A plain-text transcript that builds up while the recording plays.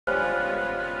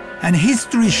And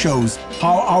history shows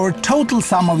how our total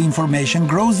sum of information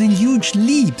grows in huge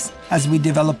leaps as we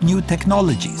develop new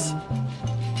technologies.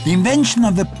 The invention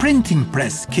of the printing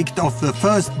press kicked off the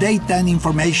first data and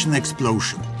information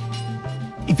explosion.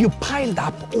 If you piled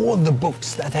up all the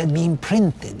books that had been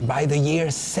printed by the year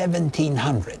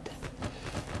 1700,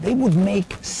 they would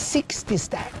make 60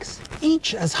 stacks,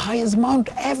 each as high as Mount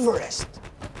Everest.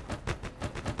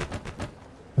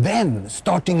 Then,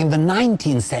 starting in the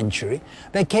 19th century,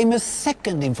 there came a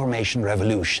second information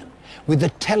revolution with the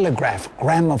telegraph,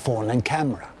 gramophone and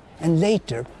camera, and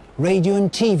later radio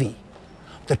and TV.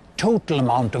 The total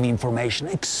amount of information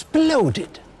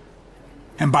exploded.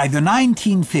 And by the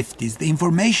 1950s, the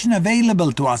information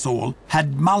available to us all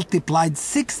had multiplied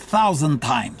 6,000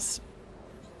 times.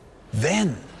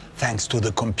 Then, thanks to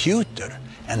the computer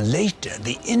and later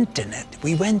the internet,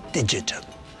 we went digital.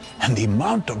 And the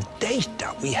amount of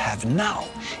data we have now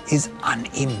is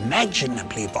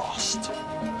unimaginably vast.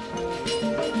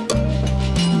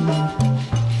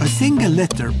 A single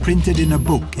letter printed in a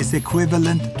book is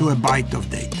equivalent to a byte of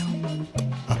data.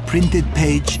 A printed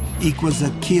page equals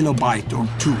a kilobyte or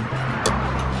 2.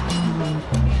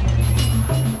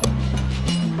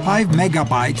 5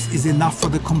 megabytes is enough for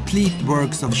the complete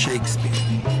works of Shakespeare.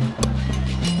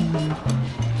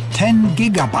 10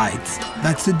 gigabytes,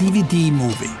 that's a DVD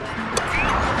movie.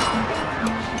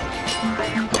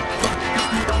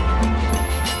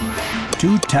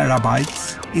 2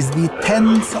 terabytes is the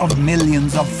tens of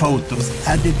millions of photos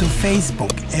added to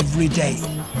Facebook every day.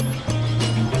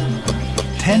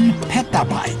 10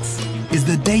 petabytes is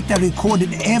the data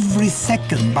recorded every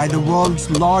second by the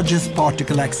world's largest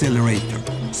particle accelerator.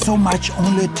 So much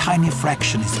only a tiny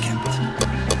fraction is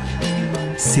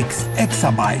kept. 6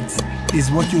 exabytes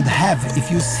is what you'd have if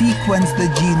you sequenced the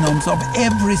genomes of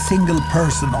every single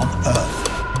person on Earth.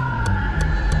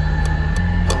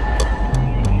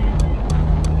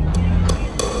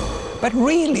 But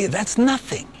really, that's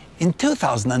nothing. In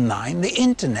 2009, the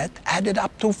internet added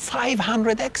up to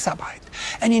 500 exabytes.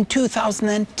 And in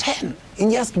 2010,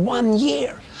 in just 1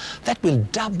 year, that will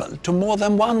double to more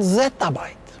than 1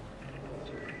 zettabyte.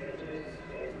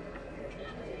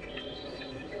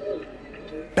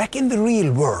 Back in the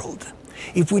real world,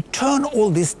 if we turn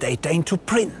all this data into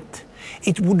print,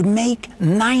 it would make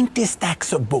 90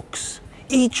 stacks of books,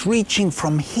 each reaching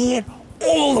from here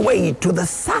all the way to the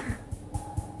sun.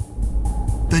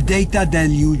 The data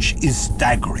deluge is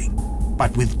staggering,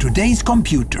 but with today's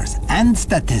computers and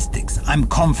statistics, I'm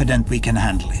confident we can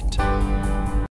handle it.